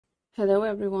Hello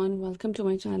everyone, welcome to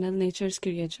my channel Nature's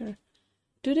Creature.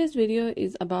 Today's video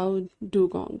is about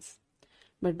dugongs.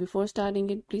 But before starting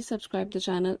it, please subscribe the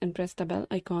channel and press the bell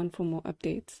icon for more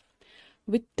updates.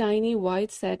 With tiny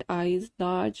wide set eyes,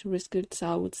 large wristed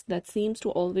snouts that seems to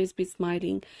always be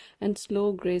smiling, and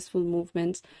slow graceful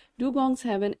movements, dugongs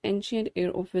have an ancient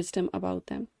air of wisdom about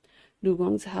them.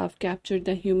 Dugongs have captured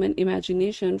the human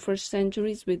imagination for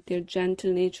centuries with their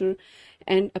gentle nature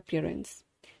and appearance.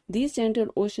 These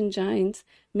gentle ocean giants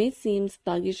may seem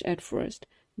sluggish at first,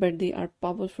 but they are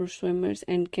powerful swimmers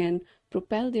and can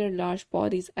propel their large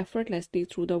bodies effortlessly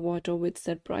through the water with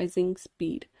surprising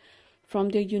speed. From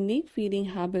their unique feeding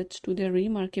habits to their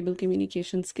remarkable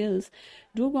communication skills,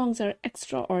 dugongs are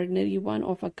extraordinary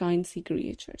one-of-a-kind sea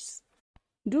creatures.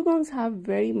 Dugongs have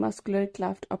very muscular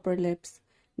cleft upper lips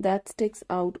that sticks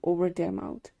out over their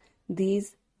mouth.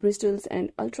 These bristles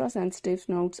and ultra-sensitive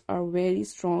snouts are very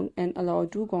strong and allow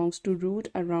dugongs to root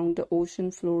around the ocean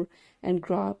floor and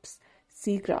grasp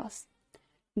seagrass.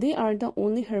 They are the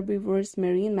only herbivorous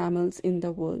marine mammals in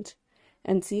the world,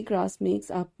 and seagrass makes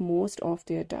up most of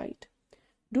their diet.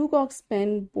 Dugongs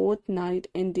spend both night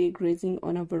and day grazing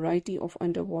on a variety of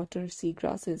underwater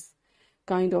seagrasses,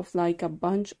 kind of like a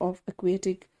bunch of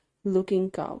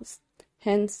aquatic-looking cows,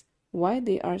 hence why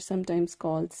they are sometimes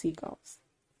called sea cows.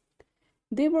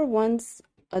 There were once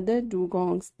other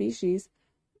dugong species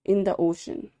in the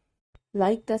ocean,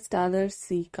 like the stellar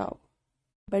sea cow,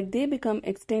 but they became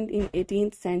extinct in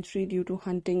 18th century due to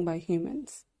hunting by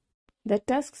humans. The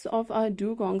tusks of our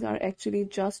dugongs are actually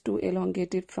just two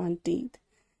elongated front teeth.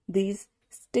 These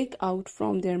stick out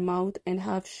from their mouth and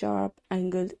have sharp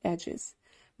angled edges,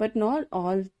 but not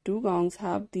all dugongs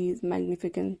have these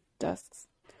magnificent tusks.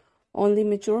 Only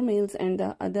mature males and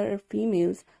the other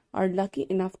females are lucky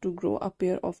enough to grow a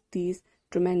pair of these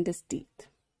tremendous teeth.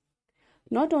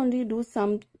 Not only do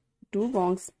some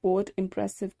dugongs sport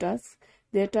impressive tusks,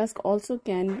 their tusks also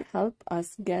can help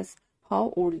us guess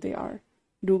how old they are.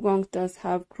 Dugongs thus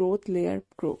have growth layer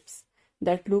groups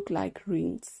that look like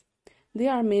rings. They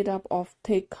are made up of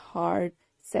thick, hard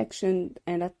section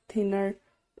and a thinner,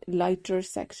 lighter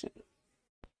section.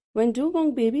 When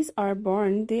dugong babies are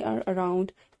born, they are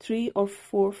around 3 or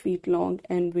 4 feet long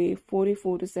and weigh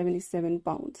 44 to 77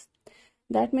 pounds.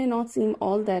 That may not seem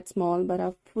all that small, but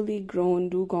a fully grown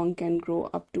dugong can grow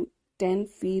up to 10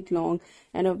 feet long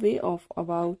and a weight of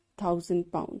about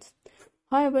 1,000 pounds.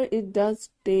 However, it does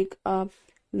take a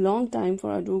long time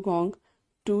for a dugong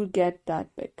to get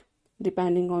that big.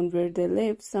 Depending on where they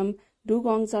live, some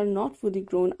dugongs are not fully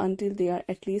grown until they are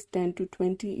at least 10 to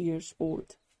 20 years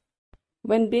old.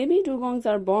 When baby dugongs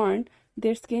are born,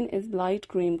 their skin is light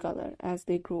cream color. As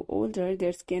they grow older,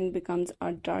 their skin becomes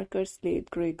a darker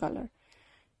slate gray color,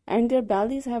 and their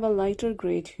bellies have a lighter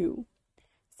gray hue.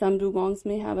 Some dugongs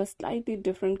may have a slightly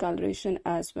different coloration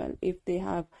as well if they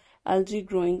have algae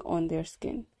growing on their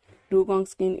skin. Dugong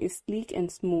skin is sleek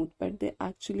and smooth, but they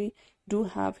actually do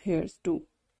have hairs too.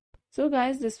 So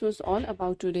guys, this was all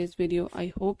about today's video.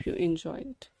 I hope you enjoyed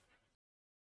it.